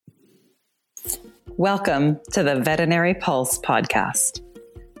Welcome to the Veterinary Pulse podcast.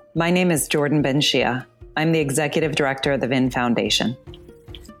 My name is Jordan Ben-Shia. I'm the Executive Director of the VIN Foundation.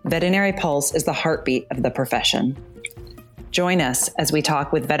 Veterinary Pulse is the heartbeat of the profession. Join us as we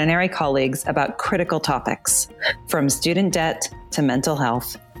talk with veterinary colleagues about critical topics, from student debt to mental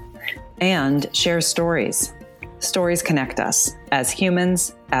health, and share stories. Stories connect us as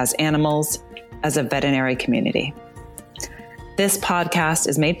humans, as animals, as a veterinary community. This podcast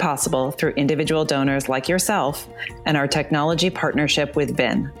is made possible through individual donors like yourself and our technology partnership with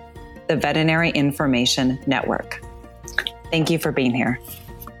VIN, the Veterinary Information Network. Thank you for being here.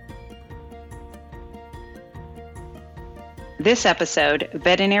 This episode,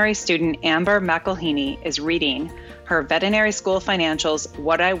 veterinary student Amber McElhaney is reading her Veterinary School Financials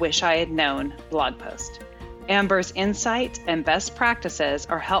What I Wish I Had Known blog post. Amber's insight and best practices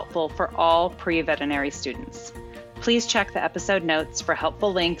are helpful for all pre-veterinary students. Please check the episode notes for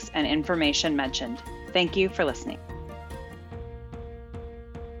helpful links and information mentioned. Thank you for listening.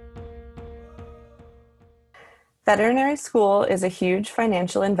 Veterinary school is a huge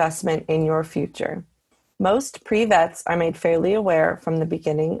financial investment in your future. Most pre-vets are made fairly aware from the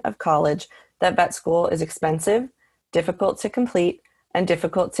beginning of college that vet school is expensive, difficult to complete, and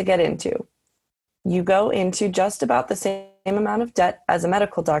difficult to get into. You go into just about the same amount of debt as a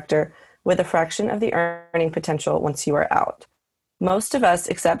medical doctor, with a fraction of the earning potential once you are out. Most of us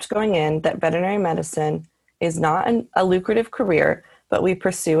accept going in that veterinary medicine is not a lucrative career, but we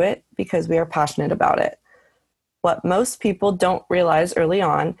pursue it because we are passionate about it. What most people don't realize early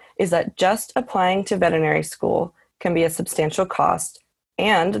on is that just applying to veterinary school can be a substantial cost,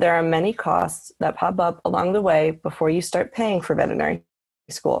 and there are many costs that pop up along the way before you start paying for veterinary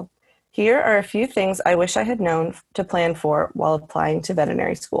school. Here are a few things I wish I had known to plan for while applying to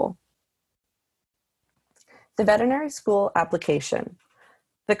veterinary school. The veterinary school application.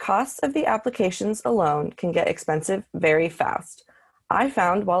 The costs of the applications alone can get expensive very fast. I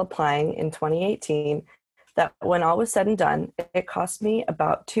found while applying in 2018 that when all was said and done, it cost me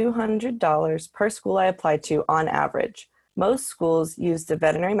about $200 per school I applied to on average. Most schools use the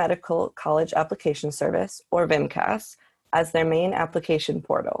Veterinary Medical College Application Service, or VMCAS, as their main application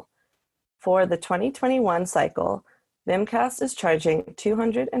portal. For the 2021 cycle, VMCAS is charging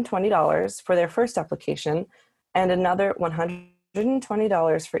 $220 for their first application and another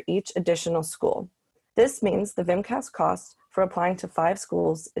 $120 for each additional school. This means the VMCAS cost for applying to 5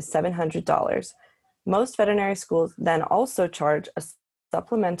 schools is $700. Most veterinary schools then also charge a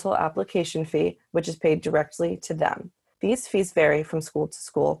supplemental application fee, which is paid directly to them. These fees vary from school to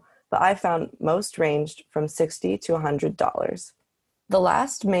school, but I found most ranged from $60 to $100. The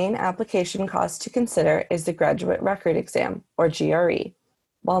last main application cost to consider is the Graduate Record Exam, or GRE.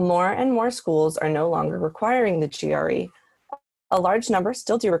 While more and more schools are no longer requiring the GRE, a large number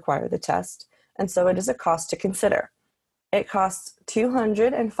still do require the test, and so it is a cost to consider. It costs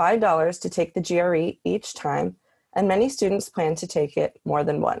 $205 to take the GRE each time, and many students plan to take it more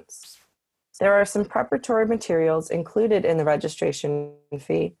than once. There are some preparatory materials included in the registration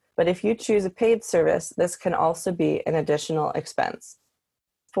fee, but if you choose a paid service, this can also be an additional expense.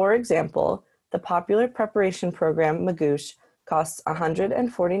 For example, the popular preparation program Magoosh costs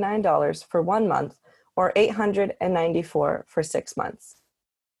 $149 for 1 month or $894 for 6 months.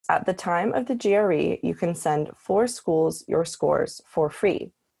 At the time of the GRE, you can send 4 schools your scores for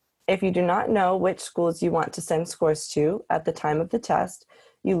free. If you do not know which schools you want to send scores to at the time of the test,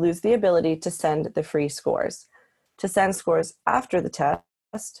 you lose the ability to send the free scores. To send scores after the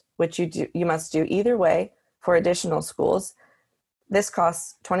test, which you must do either way for additional schools, this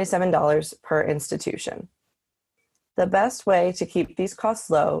costs $27 per institution. The best way to keep these costs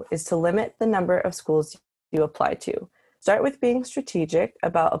low is to limit the number of schools you apply to. Start with being strategic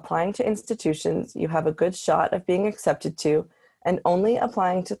about applying to institutions you have a good shot of being accepted to, and only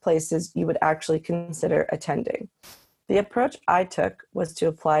applying to places you would actually consider attending. The approach I took was to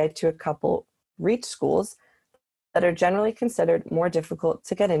apply to a couple reach schools that are generally considered more difficult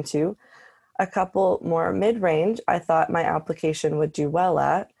to get into, a couple more mid-range I thought my application would do well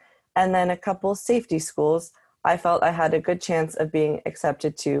at, and then a couple safety schools I felt I had a good chance of being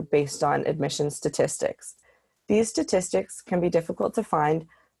accepted to based on admission statistics. These statistics can be difficult to find,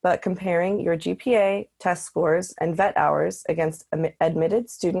 but comparing your GPA, test scores, and vet hours against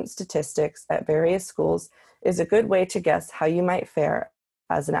admitted student statistics at various schools is a good way to guess how you might fare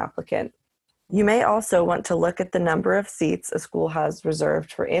as an applicant. You may also want to look at the number of seats a school has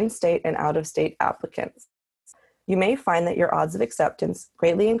reserved for in-state and out-of-state applicants. You may find that your odds of acceptance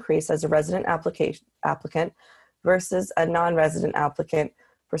greatly increase as a resident applicant versus a non-resident applicant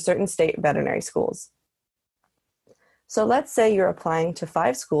for certain state veterinary schools. So let's say you're applying to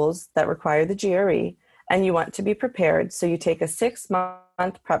 5 schools that require the GRE and you want to be prepared, so you take a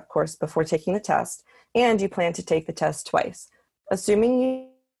 6-month prep course before taking the test, and you plan to take the test twice. Assuming you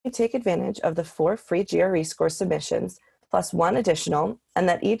take advantage of the 4 free GRE score submissions plus 1 additional, and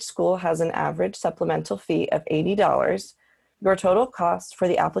that each school has an average supplemental fee of $80, your total cost for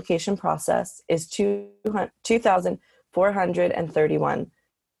the application process is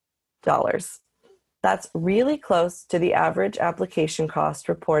 $2,431. That's really close to the average application cost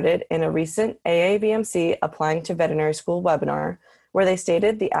reported in a recent AAVMC Applying to Veterinary School webinar, where they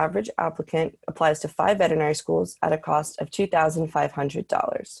stated the average applicant applies to 5 veterinary schools at a cost of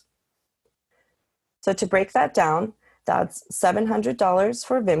 $2,500. So to break that down, that's $700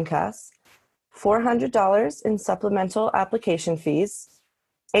 for VMCAS, $400 in supplemental application fees,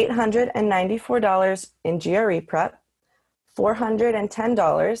 $894 in GRE prep,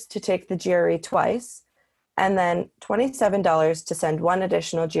 $410 to take the GRE twice, and then $27 to send 1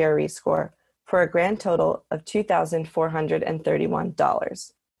 additional GRE score for a grand total of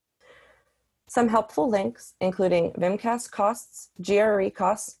 $2,431. Some helpful links, including VMCAS costs, GRE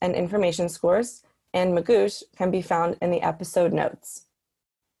costs, and information scores, and Magoosh, can be found in the episode notes.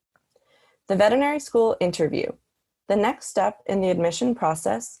 The veterinary school interview. The next step in the admission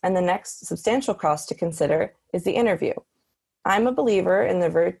process and the next substantial cost to consider is the interview. I'm a believer in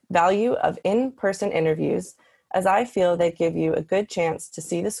the value of in-person interviews, as I feel they give you a good chance to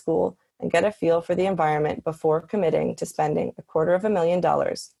see the school and get a feel for the environment before committing to spending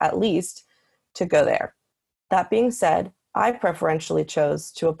 $250,000 at least to go there. That being said, I preferentially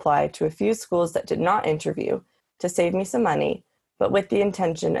chose to apply to a few schools that did not interview to save me some money, but with the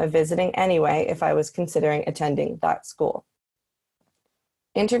intention of visiting anyway if I was considering attending that school.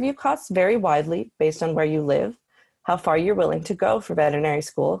 Interview costs vary widely based on where you live, how far you're willing to go for veterinary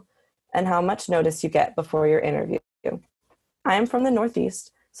school, and how much notice you get before your interview. I am from the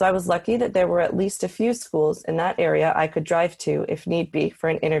Northeast, so I was lucky that there were at least a few schools in that area I could drive to if need be for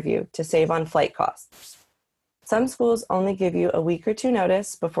an interview to save on flight costs. Some schools only give you a week or 2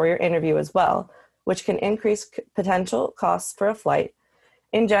 notice before your interview as well, which can increase potential costs for a flight.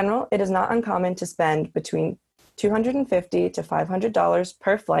 In general, it is not uncommon to spend between $250 to $500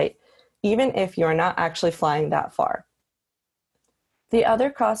 per flight, even if you're not actually flying that far. The other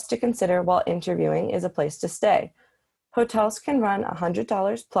cost to consider while interviewing is a place to stay. Hotels can run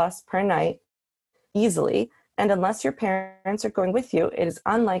 $100 plus per night easily, and unless your parents are going with you, it is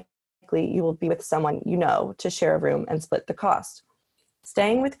unlikely you will be with someone you know to share a room and split the cost.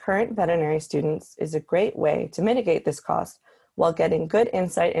 Staying with current veterinary students is a great way to mitigate this cost while getting good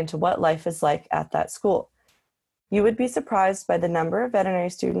insight into what life is like at that school. You would be surprised by the number of veterinary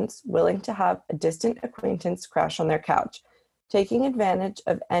students willing to have a distant acquaintance crash on their couch. Taking advantage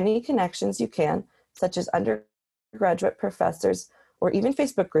of any connections you can, such as undergraduate professors or even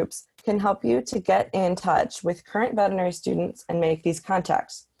Facebook groups, can help you to get in touch with current veterinary students and make these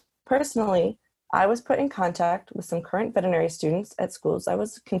contacts. Personally, I was put in contact with some current veterinary students at schools I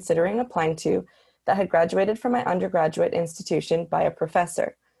was considering applying to that had graduated from my undergraduate institution by a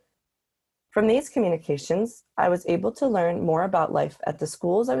professor. From these communications, I was able to learn more about life at the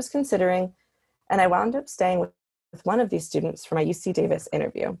schools I was considering, and I wound up staying with one of these students for my UC Davis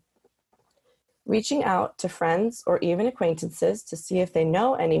interview. Reaching out to friends or even acquaintances to see if they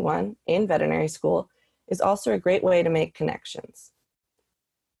know anyone in veterinary school is also a great way to make connections.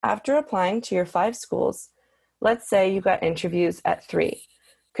 After applying to your 5 schools, let's say you got interviews at 3.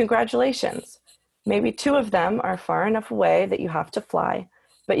 Congratulations! Maybe 2 of them are far enough away that you have to fly,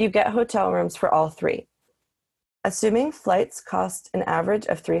 but you get hotel rooms for all 3. Assuming flights cost an average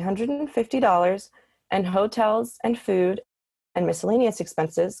of $350 and hotels and food and miscellaneous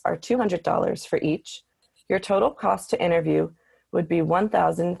expenses are $200 for each, your total cost to interview would be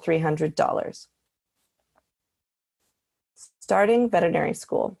 $1,300. Starting veterinary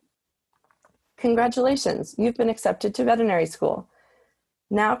school. Congratulations, you've been accepted to veterinary school.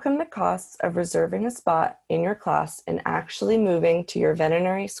 Now come the costs of reserving a spot in your class and actually moving to your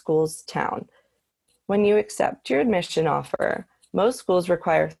veterinary school's town. When you accept your admission offer, most schools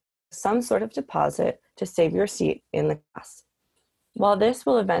require some sort of deposit to save your seat in the class. While this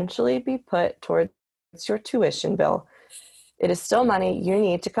will eventually be put towards your tuition bill, it is still money you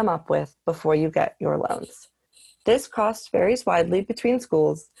need to come up with before you get your loans. This cost varies widely between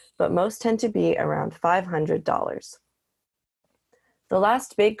schools, but most tend to be around $500. The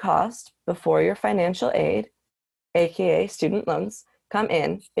last big cost before your financial aid, aka student loans, come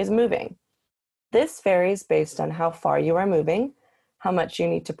in is moving. This varies based on how far you are moving, how much you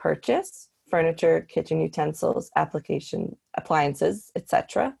need to purchase, furniture, kitchen utensils, appliances,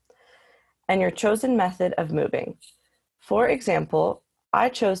 etc., and your chosen method of moving. For example, I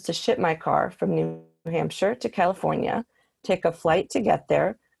chose to ship my car from New Hampshire to California, take a flight to get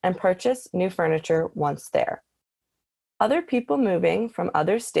there, and purchase new furniture once there. Other people moving from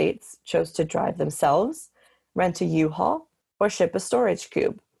other states chose to drive themselves, rent a U-Haul, or ship a storage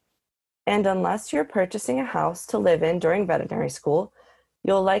cube. And unless you're purchasing a house to live in during veterinary school,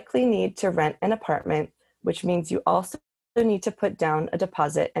 you'll likely need to rent an apartment, which means you also need to put down a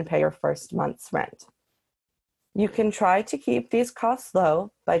deposit and pay your first month's rent. You can try to keep these costs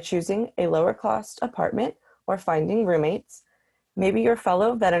low by choosing a lower cost apartment or finding roommates, maybe your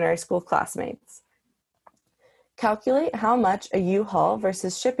fellow veterinary school classmates. Calculate how much a U-Haul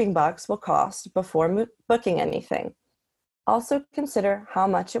versus shipping box will cost before booking anything. Also consider how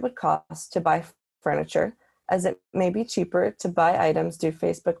much it would cost to buy furniture, as it may be cheaper to buy items through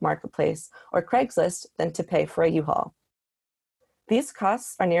Facebook Marketplace or Craigslist than to pay for a U-Haul. These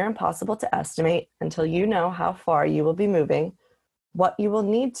costs are near impossible to estimate until you know how far you will be moving, what you will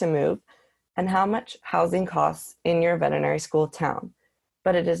need to move, and how much housing costs in your veterinary school town.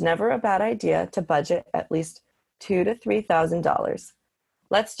 But it is never a bad idea to budget at least $2,000 to $3,000.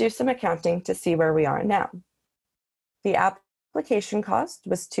 Let's do some accounting to see where we are now. The application cost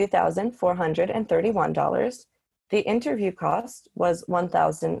was $2,431. The interview cost was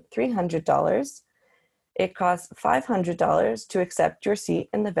 $1,300. It costs $500 to accept your seat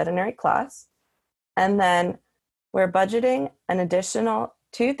in the veterinary class. And then we're budgeting an additional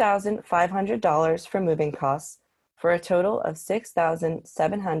 $2,500 for moving costs for a total of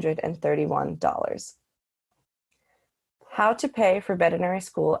 $6,731. How to pay for veterinary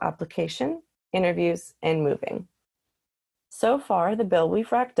school application, interviews, and moving. So far, the bill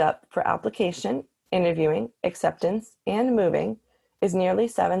we've racked up for application, interviewing, acceptance, and moving is nearly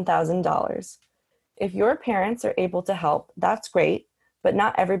 $7,000. If your parents are able to help, that's great, but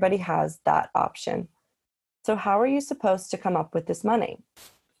not everybody has that option. So how are you supposed to come up with this money?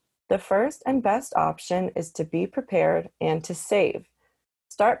 The first and best option is to be prepared and to save.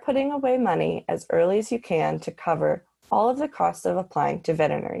 Start putting away money as early as you can to cover all of the costs of applying to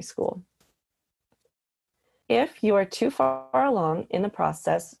veterinary school. If you are too far along in the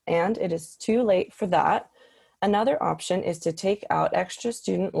process and it is too late for that, another option is to take out extra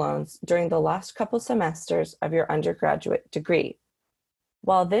student loans during the last couple semesters of your undergraduate degree.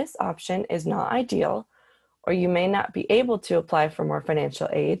 While this option is not ideal, or you may not be able to apply for more financial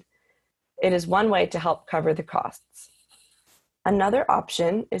aid, it is one way to help cover the costs. Another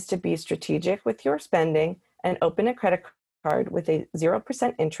option is to be strategic with your spending and open a credit card with a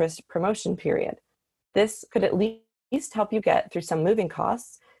 0% interest promotion period. This could at least help you get through some moving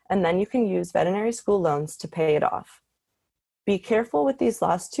costs, and then you can use veterinary school loans to pay it off. Be careful with these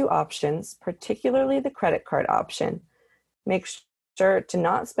last two options, particularly the credit card option. Make sure to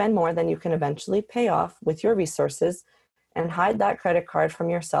not spend more than you can eventually pay off with your resources, and hide that credit card from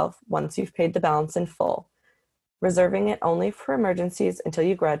yourself once you've paid the balance in full, reserving it only for emergencies until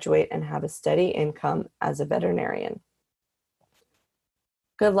you graduate and have a steady income as a veterinarian.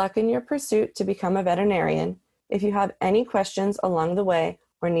 Good luck in your pursuit to become a veterinarian. If you have any questions along the way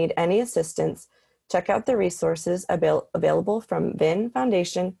or need any assistance, check out the resources available from VIN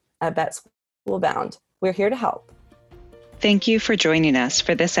Foundation at Vet School Bound. We're here to help. Thank you for joining us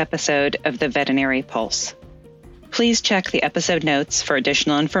for this episode of the Veterinary Pulse. Please check the episode notes for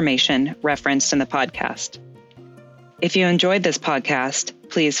additional information referenced in the podcast. If you enjoyed this podcast,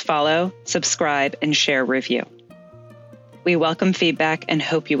 please follow, subscribe, and share review. We welcome feedback and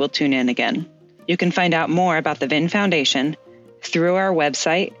hope you will tune in again. You can find out more about the VIN Foundation through our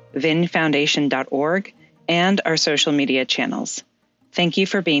website, vinfoundation.org, and our social media channels. Thank you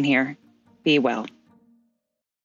for being here. Be well.